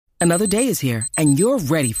Another day is here, and you're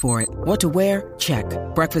ready for it. What to wear? Check.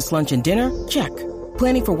 Breakfast, lunch, and dinner? Check.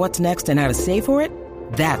 Planning for what's next and how to save for it?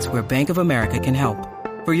 That's where Bank of America can help.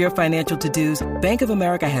 For your financial to-dos, Bank of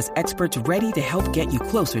America has experts ready to help get you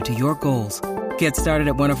closer to your goals. Get started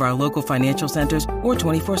at one of our local financial centers or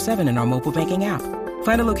 24/7 in our mobile banking app.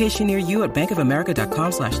 Find a location near you at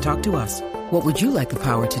bankofamerica.com/talktous. What would you like the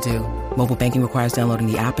power to do? Mobile banking requires downloading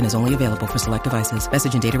the app and is only available for select devices.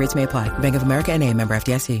 Message and data rates may apply. Bank of America NA, member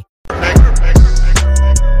FDIC.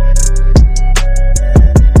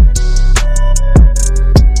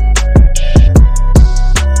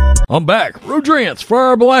 I'm back. Rodrance for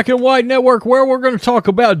our Black and White Network, where we're going to talk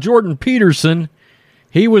about Jordan Peterson.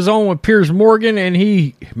 He was on with Piers Morgan, and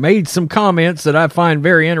he made some comments that I find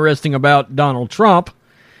very interesting about Donald Trump.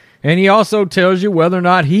 And he also tells you whether or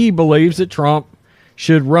not he believes that Trump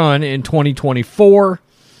should run in 2024.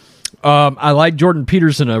 I like Jordan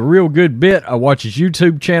Peterson a real good bit. I watch his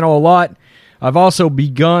YouTube channel a lot. I've also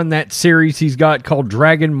begun that series he's got called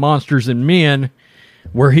Dragon, Monsters, and Men,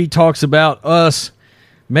 where he talks about us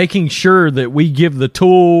making sure that we give the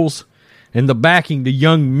tools and the backing to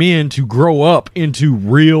young men to grow up into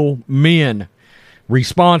real men,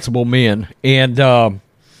 responsible men. And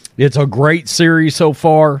it's a great series so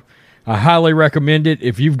far. I highly recommend it.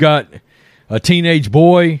 If you've got a teenage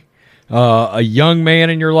boy, a young man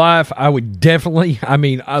in your life, I would definitely,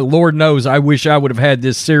 Lord knows, I wish I would have had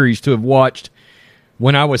this series to have watched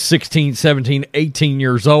when I was 16, 17, 18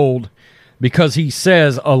 years old, because he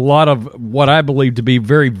says a lot of what I believe to be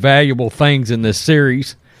very valuable things in this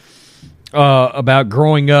series about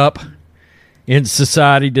growing up in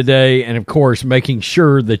society today, and, of course, making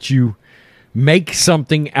sure that you make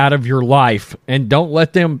something out of your life and don't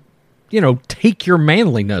let them, take your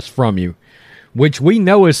manliness from you, which we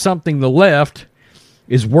know is something the left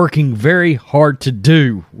is working very hard to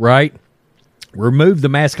do, right? Remove the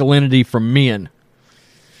masculinity from men.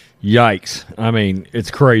 Yikes. It's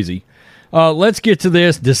crazy. Let's get to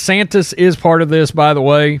this. DeSantis is part of this, by the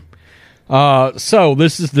way. So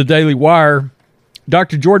this is the Daily Wire.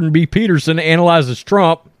 Dr. Jordan B. Peterson analyzes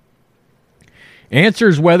Trump,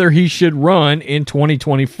 answers whether he should run in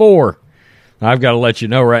 2024. I've got to let you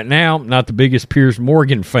know right now, I'm not the biggest Piers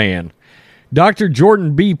Morgan fan. Dr.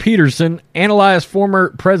 Jordan B. Peterson analyzed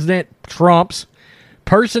former President Trump's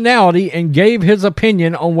personality and gave his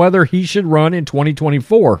opinion on whether he should run in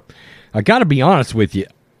 2024. I got to be honest with you.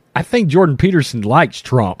 I think Jordan Peterson likes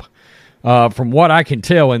Trump, from what I can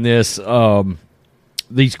tell in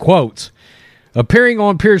these quotes. Appearing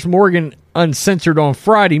on Piers Morgan Uncensored on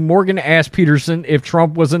Friday, Morgan asked Peterson if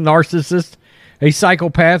Trump was a narcissist, a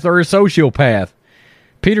psychopath, or a sociopath.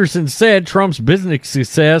 Peterson said Trump's business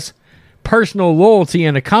success, personal loyalty,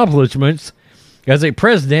 and accomplishments as a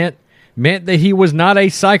president meant that he was not a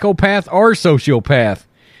psychopath or sociopath,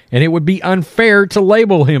 and it would be unfair to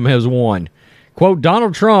label him as one. Quote,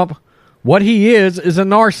 Donald Trump, what he is a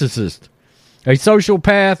narcissist, a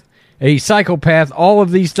sociopath, a psychopath, all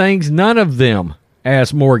of these things, none of them,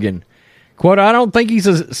 asked Morgan. Quote, I don't think he's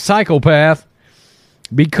a psychopath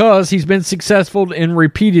because he's been successful in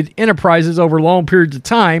repeated enterprises over long periods of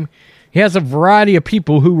time. He has a variety of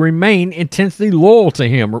people who remain intensely loyal to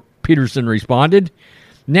him, Peterson responded.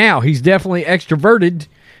 Now, he's definitely extroverted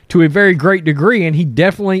to a very great degree, and he's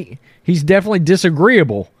definitely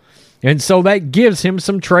disagreeable. And so that gives him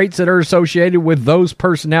some traits that are associated with those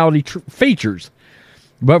personality features.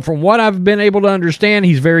 But from what I've been able to understand,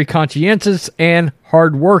 he's very conscientious and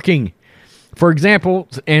hardworking, for example.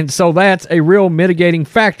 And so that's a real mitigating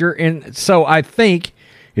factor. And so I think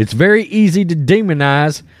it's very easy to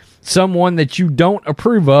demonize someone that you don't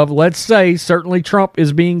approve of. Let's say certainly Trump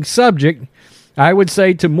is being subject, I would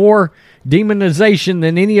say, to more demonization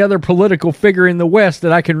than any other political figure in the West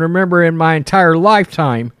that I can remember in my entire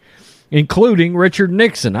lifetime, including Richard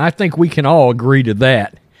Nixon. I think we can all agree to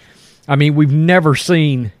that. We've never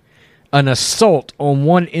seen an assault on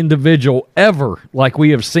one individual ever like we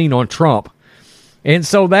have seen on Trump. And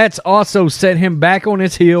so that's also set him back on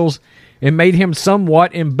his heels and made him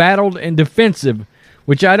somewhat embattled and defensive,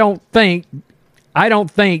 which I don't think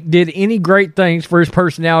did any great things for his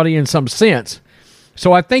personality in some sense.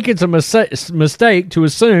 So I think it's a mistake to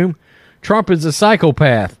assume Trump is a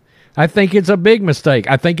psychopath. I think it's a big mistake.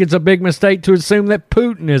 I think it's a big mistake to assume that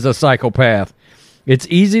Putin is a psychopath. It's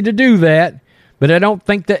easy to do that, but I don't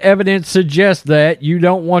think the evidence suggests that. You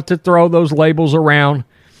don't want to throw those labels around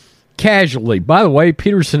casually. By the way,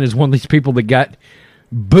 Peterson is one of these people that got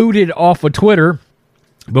booted off of Twitter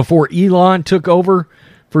before Elon took over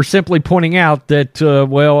for simply pointing out that,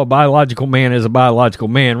 a biological man is a biological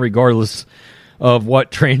man, regardless of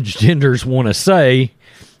what transgenders want to say,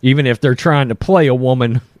 even if they're trying to play a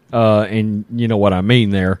woman and you know what I mean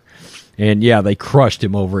there. And yeah, they crushed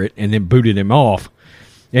him over it and then booted him off.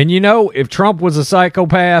 And you know, if Trump was a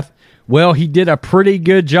psychopath, well, he did a pretty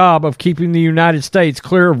good job of keeping the United States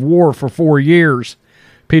clear of war for 4 years,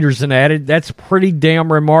 Peterson added. That's pretty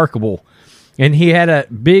damn remarkable. And he had a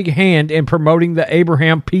big hand in promoting the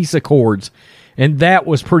Abraham Peace Accords, and that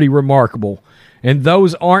was pretty remarkable. And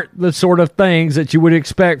those aren't the sort of things that you would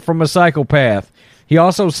expect from a psychopath. He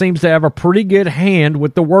also seems to have a pretty good hand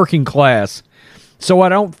with the working class. So I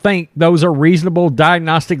don't think those are reasonable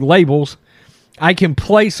diagnostic labels I can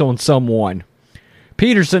place on someone.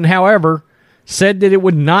 Peterson, however, said that it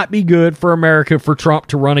would not be good for America for Trump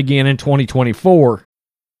to run again in 2024.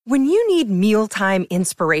 When you need mealtime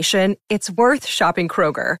inspiration, it's worth shopping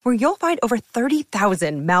Kroger, where you'll find over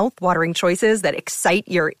 30,000 mouth-watering choices that excite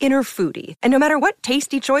your inner foodie. And no matter what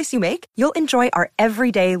tasty choice you make, you'll enjoy our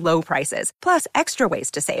everyday low prices, plus extra ways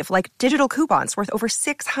to save, like digital coupons worth over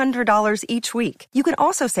 $600 each week. You can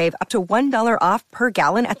also save up to $1 off per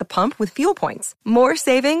gallon at the pump with fuel points. More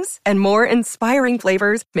savings and more inspiring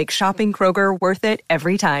flavors make shopping Kroger worth it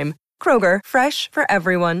every time. Kroger, fresh for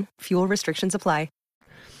everyone. Fuel restrictions apply.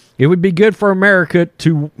 It would be good for America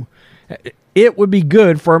to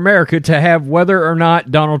have whether or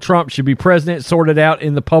not Donald Trump should be president sorted out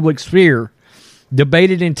in the public sphere,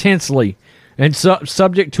 debated intensely, and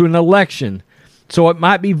subject to an election. So it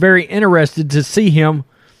might be very interesting to see him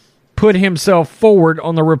put himself forward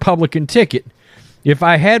on the Republican ticket. If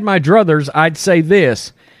I had my druthers, I'd say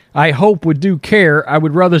this. I hope with due care, I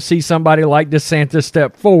would rather see somebody like DeSantis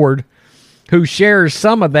step forward who shares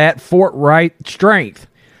some of that forthright strength.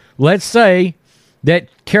 Let's say that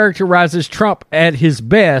characterizes Trump at his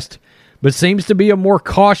best, but seems to be a more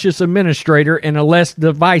cautious administrator and a less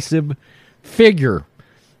divisive figure.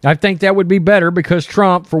 I think that would be better because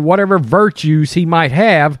Trump, for whatever virtues he might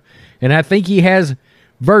have, and I think he has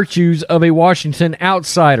virtues of a Washington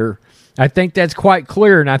outsider, I think that's quite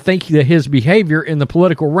clear, and I think that his behavior in the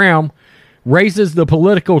political realm raises the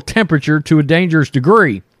political temperature to a dangerous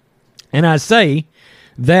degree. And I say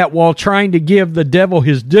that while trying to give the devil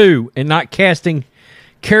his due and not casting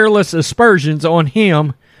careless aspersions on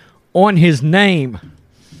him, on his name.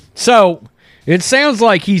 So it sounds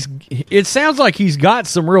like he's got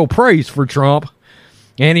some real praise for Trump,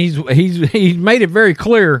 and he's made it very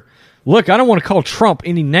clear. Look, I don't want to call Trump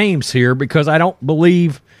any names here because I don't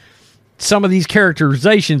believe some of these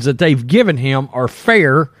characterizations that they've given him are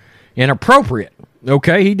fair and appropriate.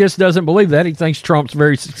 Okay, he just doesn't believe that. He thinks Trump's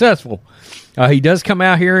very successful. He does come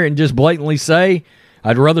out here and just blatantly say,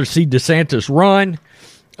 I'd rather see DeSantis run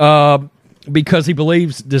because he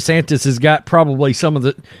believes DeSantis has got probably some of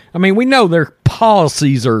the... I mean, we know their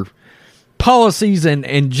policies and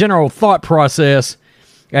general thought process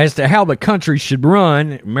as to how the country should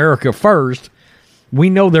run, America first. We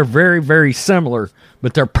know they're very, very similar,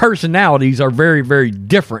 but their personalities are very, very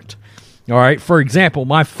different. All right, for example,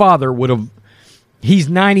 my father would have... He's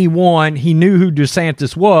 91. He knew who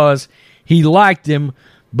DeSantis was. He liked him,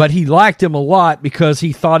 but he liked him a lot because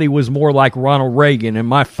he thought he was more like Ronald Reagan, and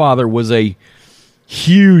my father was a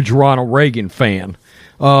huge Ronald Reagan fan.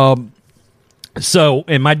 And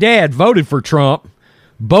my dad voted for Trump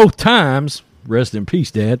both times. Rest in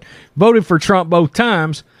peace, Dad. Voted for Trump both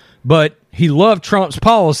times, but he loved Trump's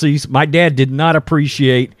policies. My dad did not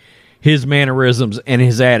appreciate his mannerisms and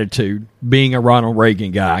his attitude, being a Ronald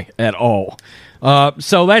Reagan guy at all.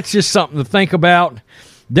 So that's just something to think about.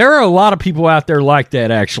 There are a lot of people out there like that,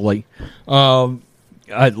 actually. I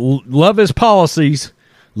love his policies,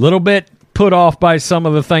 a little bit put off by some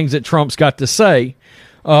of the things that Trump's got to say.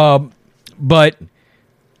 But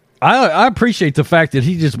I appreciate the fact that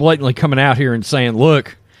he's just blatantly coming out here and saying,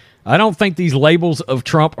 look, I don't think these labels of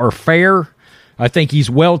Trump are fair. I think he's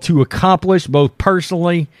well too accomplished, both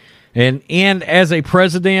personally and as a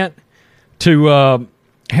president, to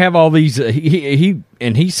have all these.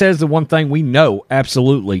 He says the one thing we know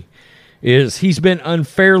absolutely is he's been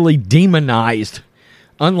unfairly demonized,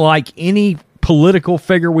 unlike any political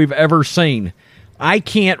figure we've ever seen. I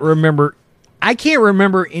can't remember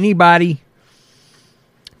anybody.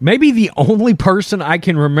 Maybe the only person I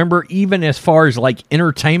can remember, even as far as like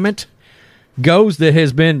entertainment goes, that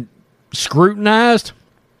has been scrutinized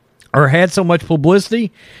or had so much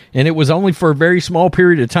publicity, and it was only for a very small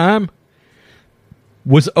period of time,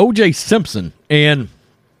 was O.J. Simpson. And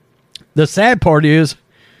the sad part is,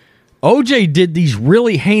 O.J. did these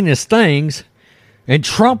really heinous things, and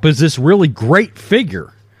Trump is this really great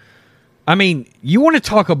figure. I mean, you want to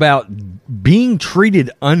talk about being treated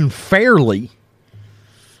unfairly.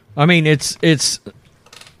 I mean, it's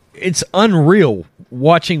unreal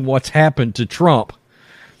watching what's happened to Trump.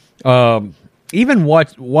 even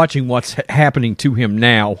watching what's happening to him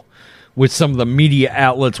now, with some of the media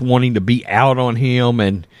outlets wanting to be out on him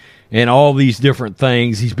and all these different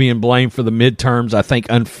things. He's being blamed for the midterms, I think,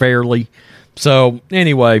 unfairly. So,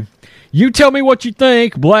 anyway, you tell me what you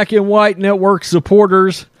think, Black and White Network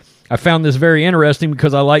supporters. I found this very interesting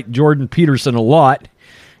because I like Jordan Peterson a lot,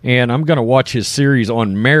 and I'm going to watch his series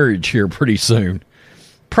on marriage here pretty soon.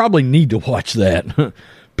 Probably need to watch that.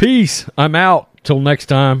 Peace. I'm out. Till next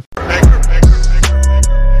time.